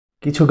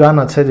কিছু গান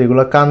আছে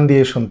যেগুলো কান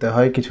দিয়ে শুনতে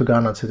হয়, কিছু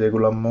গান আছে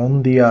যেগুলো মন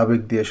দিয়ে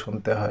আবেগ দিয়ে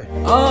শুনতে হয়।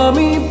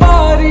 আমি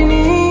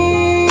পারিনি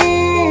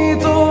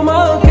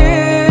তোমাকে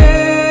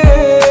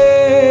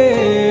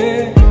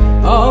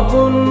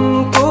আপন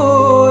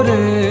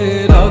করে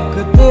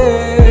রাখতে।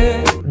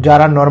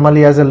 যারা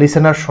নর্মালি অ্যাজ এ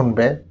লিসেনার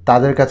শুনবে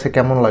তাদের কাছে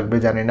কেমন লাগবে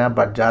জানি না,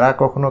 বাট যারা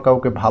কখনো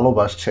কাউকে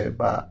ভালোবাসছে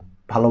বা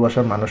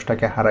ভালোবাসার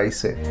মানুষটাকে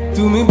হারাইছে,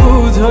 তুমি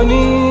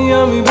বুঝনি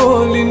আমি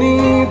বলিনি,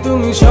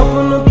 তুমি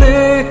স্বপ্নতে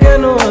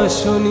কেন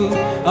আসনি,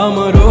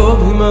 আমার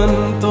অভিমান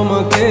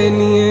তোমাকে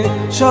নিয়ে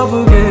সব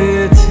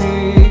গেছি।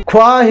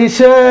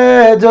 ख्वाहिशे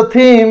जो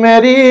थी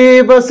मेरी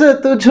बस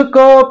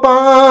तुझको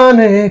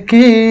पाने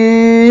की,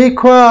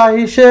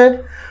 ख्वाहिशे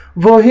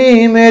वही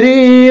मेरी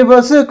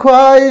बस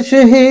ख्वाहिश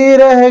ही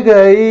रह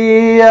गई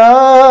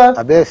यार।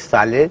 अबे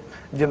साले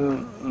जो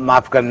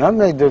माफ करना,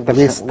 मैं इधर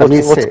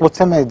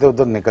उससे मैं इधर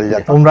उधर निकल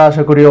जाता हूं। তোমরা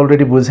আশা করি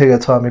অলরেডি বুঝে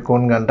গেছো আমি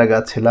কোন গানটা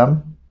গাচ্ছিলাম।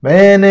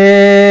 मैंने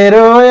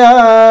रोया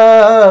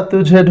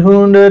तुझे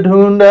ढूंढ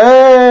ढूंढे।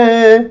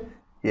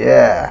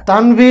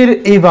 তানভীর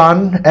ইভান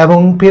এবং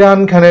পিরান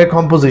খানের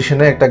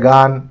কম্পোজিশনে একটা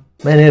গান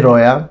মেনে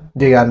রয়া,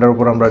 যে গানটার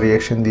উপর আমরা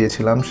রিয়াকশন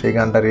দিয়েছিলাম, সেই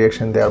গানটা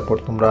রিয়াকশন দেওয়ার পর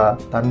তোমরা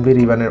তানভীর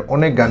ইভানের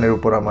অনেক গানের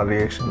উপর আমার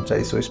রিয়াকশন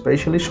চাইছো।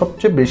 স্পেশালি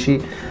সবচেয়ে বেশি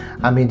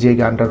আমি যে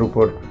গানটার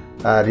উপর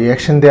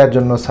রিয়াকশন দেওয়ার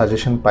জন্য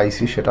সাজেশন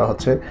পাইছি সেটা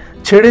হচ্ছে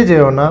ছেড়ে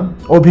যেও না,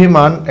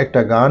 অভিমান,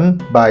 একটা গান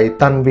বাই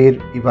তানভীর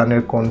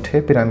ইভানের কণ্ঠে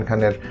পিরান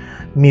খানের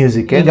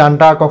মিউজিকে।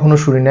 গানটা কখনো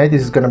শুনি নাই,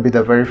 this is gonna be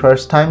the very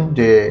first time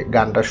যে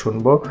গানটা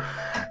শুনবো,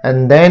 অ্যান্ড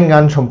দেন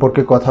গান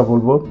সম্পর্কে কথা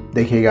বলবো,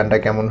 দেখি এই গানটা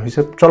কেমন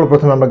হয়েছে। চলো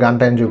প্রথমে আমরা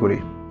গানটা এনজয় করি।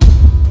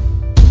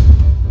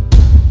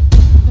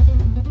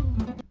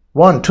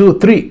 1 2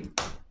 3।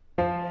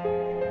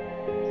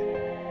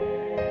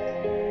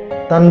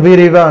 তানভীর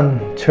ইভান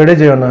ছেড়ে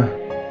যেও না।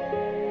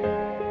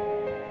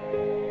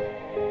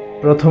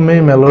 প্রথমেই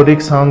মেলোডিক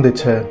সাউন্ড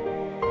দিচ্ছে।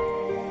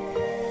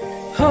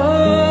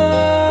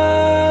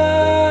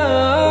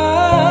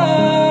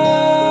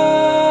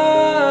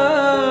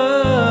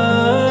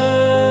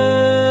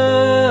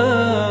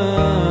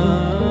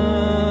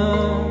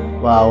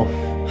 Wow.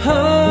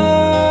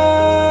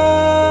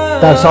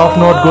 তার সফট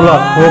নোট গুলো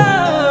খুব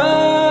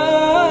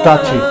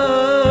টাচি।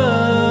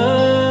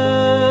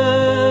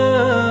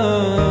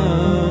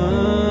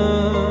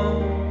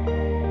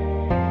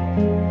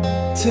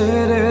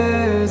 ছেড়ে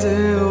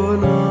যেও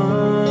না,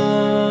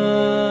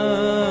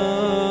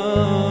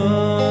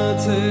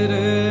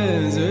 ছেড়ে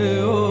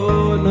যেও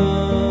না।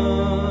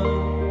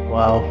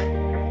 Wow.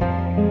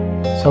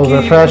 So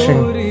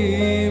refreshing.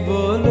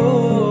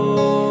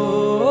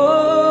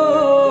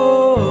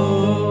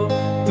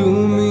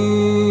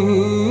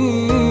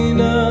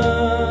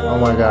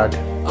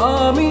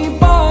 আমি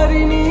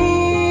পারিনি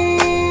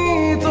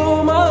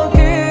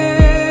তোমাকে।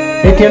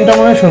 এই টিউনটা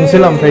মনে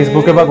শুনছিলাম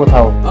ফেসবুকে বা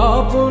কোথাও।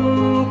 আপন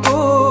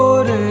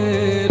করে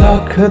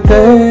রাখতে,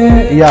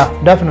 ইয়া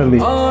ডেফিনেটলি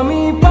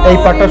এই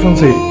পার্টটা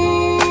শুনছি।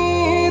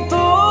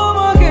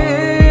 তোমাকে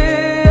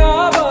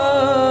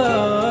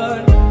আবার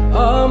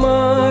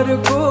আমার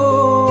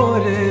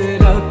করে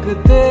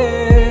রাখতে।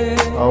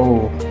 ও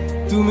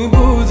তুমি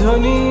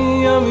বুঝনি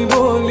আমি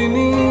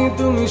বলিনি,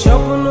 তুমি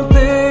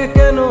স্বপ্নতে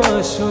কেন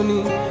আসনি,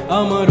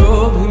 আমার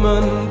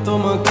অভিমান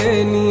তোমাকে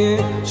নিয়ে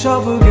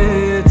সব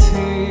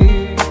গেছি।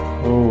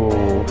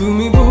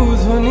 তুমি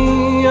বুঝনি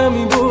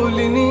আমি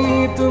বলিনি,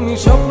 তুমি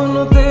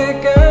স্বপ্নতে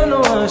কেন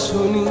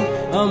আসনি,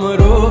 আমার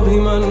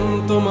অভিমান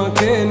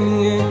তোমাকে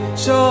নিয়ে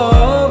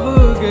সব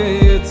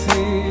গেছি।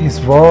 His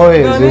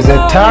voice is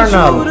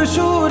eternal.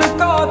 সুর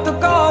কত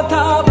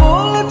কথা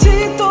বলছি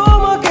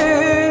তোমাকে,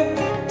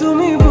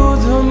 তুমি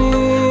বুঝনি,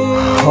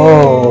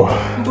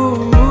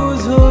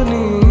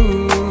 বুঝনি।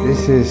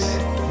 This is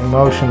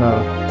emotional.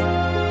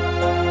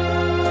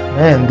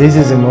 Man, this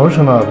is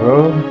emotional, bro.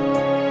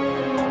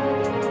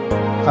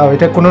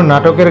 এটা কোনো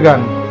নাটকের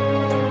গান।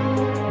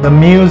 The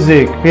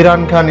music,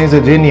 Piran Khan is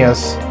a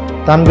genius.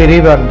 Tanvir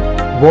Evan,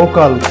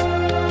 vocal,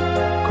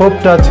 খুব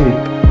touchy,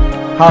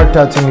 heart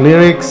touching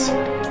lyrics,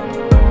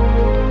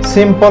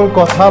 simple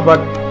কথা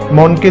but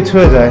মনকে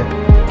ছুঁয়ে যায়।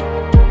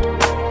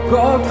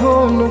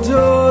 কখন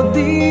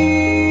যদি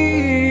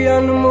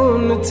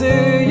আনমন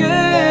চেয়ে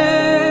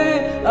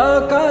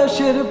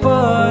আকাশের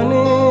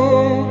পানে,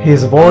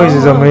 His voice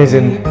is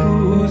amazing.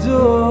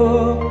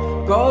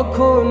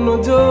 কখন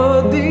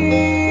যদি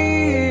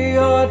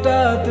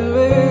হঠাৎ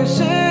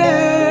এসে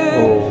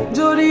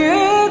জড়িয়ে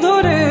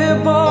ধরে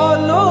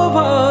বলো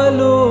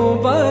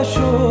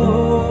ভালোবাসো।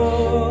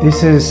 This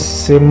is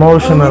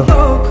emotional.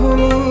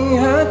 তখনই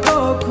হ্যাঁ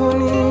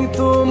তখনই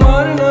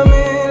তোমার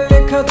নামে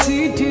লেখা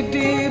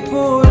চিঠিটি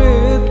পড়ে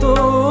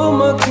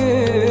তোমাকে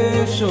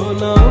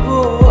শোনাবো।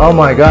 Oh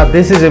my God,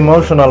 this is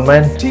emotional,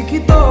 man. ঠিকই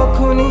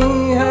তখনই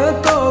হ্যাঁ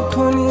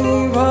তখনই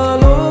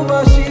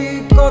ভালোবাসি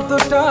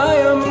কতটাই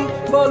আমি,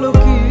 বলো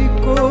কি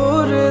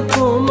করে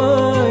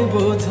তোমায়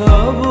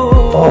বোঝাবো।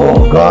 Oh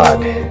God.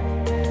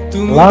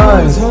 তুমি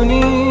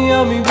বুঝনি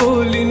আমি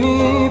বলিনি,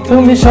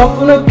 তুমি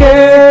স্বপ্ন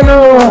কেন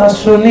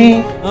আসনি,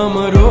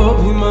 আমার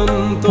অভিমান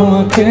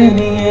তোমাকে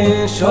নিয়ে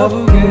সব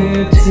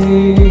গেছি।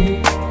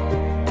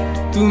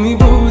 তুমি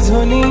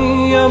বুঝনি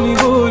আমি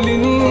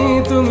বলিনি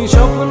তুমি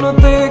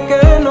স্বপ্নতে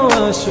কেন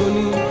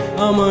আসনি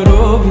আমার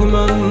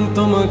অভিমান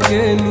তোমাকে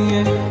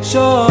নিয়ে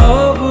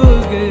সব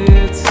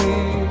গেছি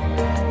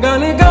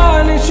গানে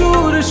গানে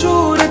সুর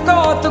সুর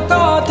কত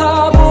কথা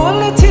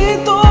বলেছি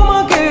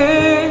তোমাকে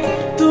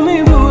তুমি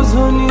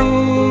বুঝনি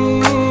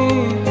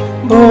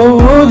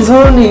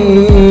বুঝনি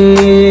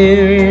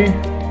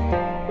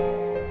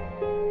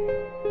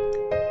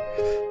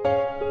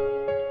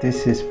This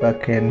is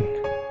fucking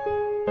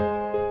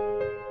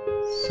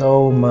so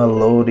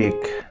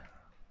melodic.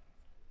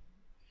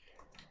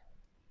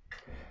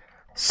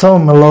 So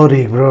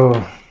melodic, bro.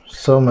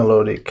 So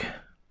melodic.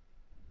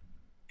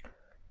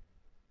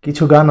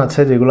 কিছু গান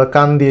আছে যেগুলো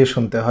কান দিয়ে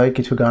শুনতে হয়,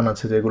 কিছু গান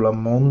আছে যেগুলো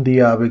মন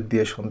দিয়ে আবেগ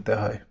দিয়ে শুনতে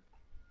হয়।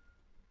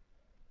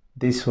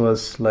 This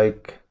was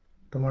like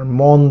তোমার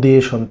মন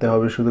দিয়ে শুনতে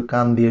হবে, শুধু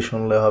কান দিয়ে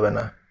শুনলে হবে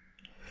না।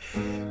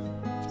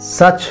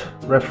 Such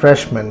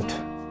refreshment,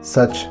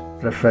 such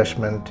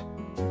refreshment.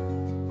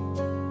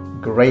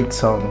 Great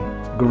song,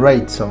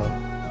 great song.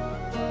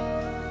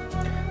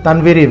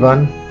 Tanvir Evan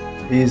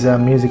is a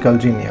musical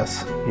genius.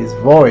 His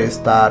voice,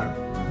 that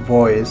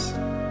voice,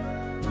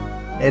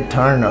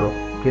 eternal.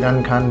 Piran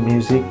Khan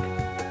music,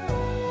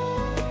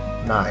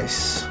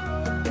 nice.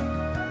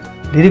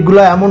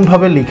 লিরিকগুলো এমন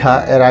ভাবে লেখা,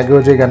 এর আগেও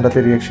যে গানটাতে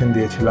রিঅ্যাকশন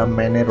দিয়েছিলাম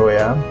মেনে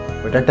রোয়া,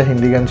 ওইটা একটা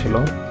হিন্দি গান ছিল,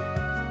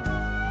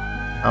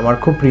 আমার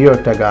খুব প্রিয়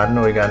একটা গান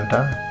ওই গানটা।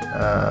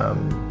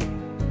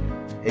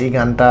 এই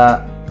গানটা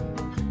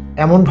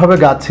এমনভাবে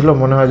গাচ্ছিল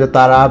মনে হয় যে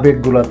তার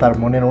আবেগগুলো, তার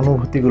মনের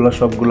অনুভূতিগুলো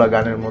সবগুলা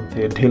গানের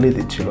মধ্যে ঢেলে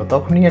দিচ্ছিল।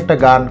 তখনই একটা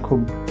গান খুব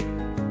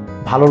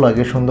ভালো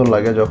লাগে, সুন্দর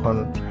লাগে, যখন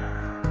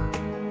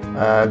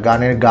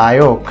গানের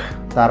গায়ক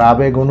তার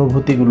আবেগ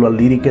অনুভূতিগুলো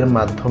লিরিকের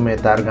মাধ্যমে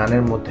তার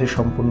গানের মধ্যে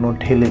সম্পূর্ণ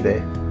ঢেলে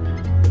দেয়।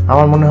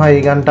 আমার মনে হয়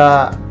এই গানটা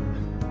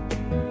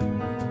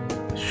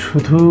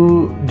শুধু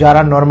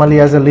যারা নর্মালি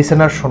অ্যাজ এ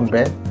লিসেনার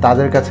শুনবে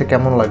তাদের কাছে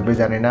কেমন লাগবে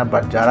জানি না,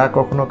 বাট যারা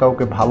কখনো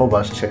কাউকে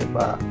ভালোবাসছে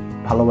বা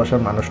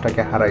ভালোবাসার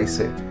মানুষটাকে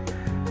হারাইছে,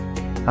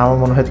 আমার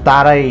মনে হয়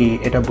তারাই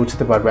এটা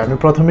বুঝতে পারবে। আমি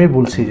প্রথমেই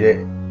বলছি যে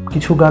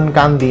কিছু গান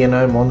কান দিয়ে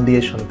নয়, মন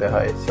দিয়ে শুনতে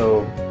হয়। সো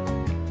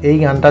এই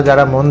গানটা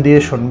যারা মন দিয়ে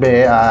শুনবে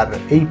আর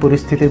এই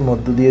পরিস্থিতির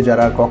মধ্য দিয়ে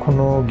যারা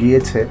কখনো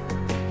গিয়েছে,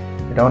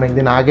 এটা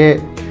অনেকদিন আগে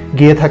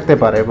গিয়ে থাকতে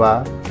পারে বা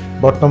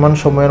বর্তমান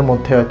সময়ের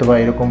মধ্যে হয়তো বা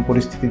এরকম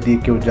পরিস্থিতি দিয়ে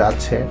কেউ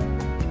যাচ্ছে,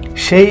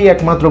 সেই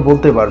একমাত্র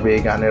বলতে পারবে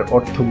এই গানের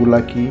অর্থগুলা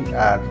কি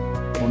আর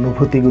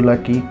অনুভূতিগুলা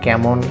কি,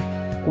 কেমন,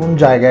 কোন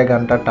জায়গায়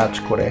গানটা টাচ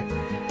করে।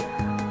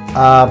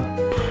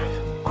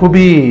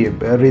 খুবই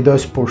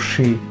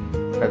হৃদয়স্পর্শী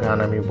একটা গান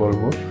আমি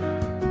বলবো,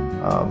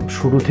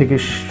 শুরু থেকে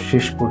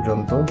শেষ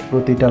পর্যন্ত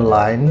প্রতিটা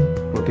লাইন,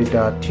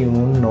 প্রতিটা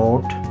টিউন,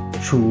 নোট,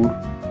 সুর,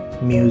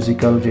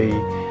 মিউজিক্যাল যেই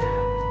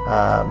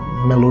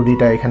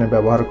মেলোডিটা এখানে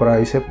ব্যবহার করা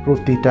হয়েছে,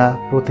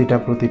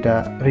 প্রতিটা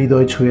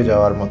হৃদয় ছুঁয়ে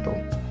যাওয়ার মতো।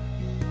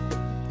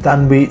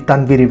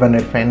 তানভীর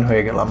ইভানের ফ্যান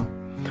হয়ে গেলাম,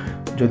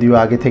 যদিও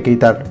আগে থেকেই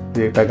তার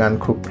যে একটা গান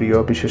খুব প্রিয়,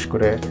 বিশেষ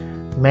করে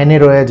মেনে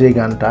রয়া যে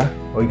গানটা,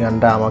 ওই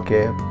গানটা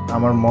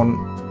আমার মন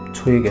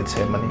ছুঁয়ে গেছে।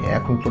 মানে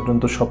এখন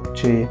পর্যন্ত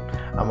সবচেয়ে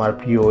আমার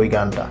প্রিয় ওই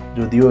গানটা,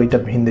 যদিও এটা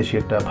ভিনদেশি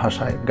একটা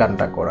ভাষায়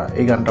গানটা করা।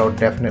 এই গানটাও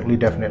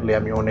ডেফিনেটলি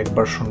আমি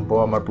অনেকবার শুনবো,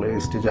 আমার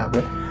প্লেলিস্টে যাবে।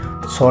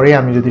 সরি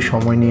আমি যদি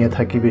সময় নিয়ে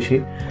থাকি বেশি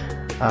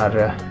আর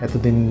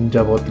এতদিন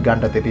যাবৎ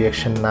গানটাতে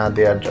রিঅ্যাকশন না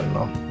দেওয়ার জন্য।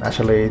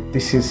 আসলে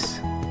this is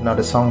not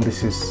a song, this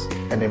is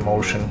an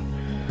emotion.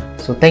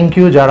 So thank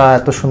you যারা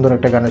এত সুন্দর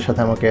একটা গানের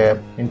সাথে আমাকে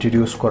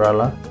ইন্ট্রোডিউস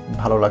করালা,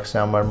 ভালো লাগছে,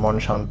 আমার মন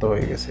শান্ত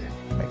হয়ে গেছে।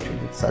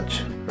 Actually such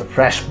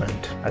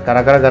refreshment. আর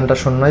কারা কারা গানটা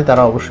শুননাই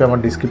তারা অবশ্যই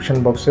আমার ডিসক্রিপশন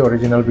বক্সে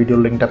অরিজিনাল ভিডিও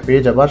লিঙ্কটা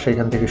পেয়ে যাবা,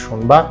 সেখান থেকে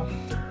শুনবা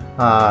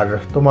আর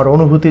তোমার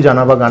অনুভূতি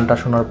জানাবা। গানটা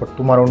শোনার পর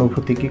তোমার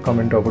অনুভূতি কি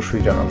কমেন্টে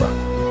অবশ্যই জানাবা।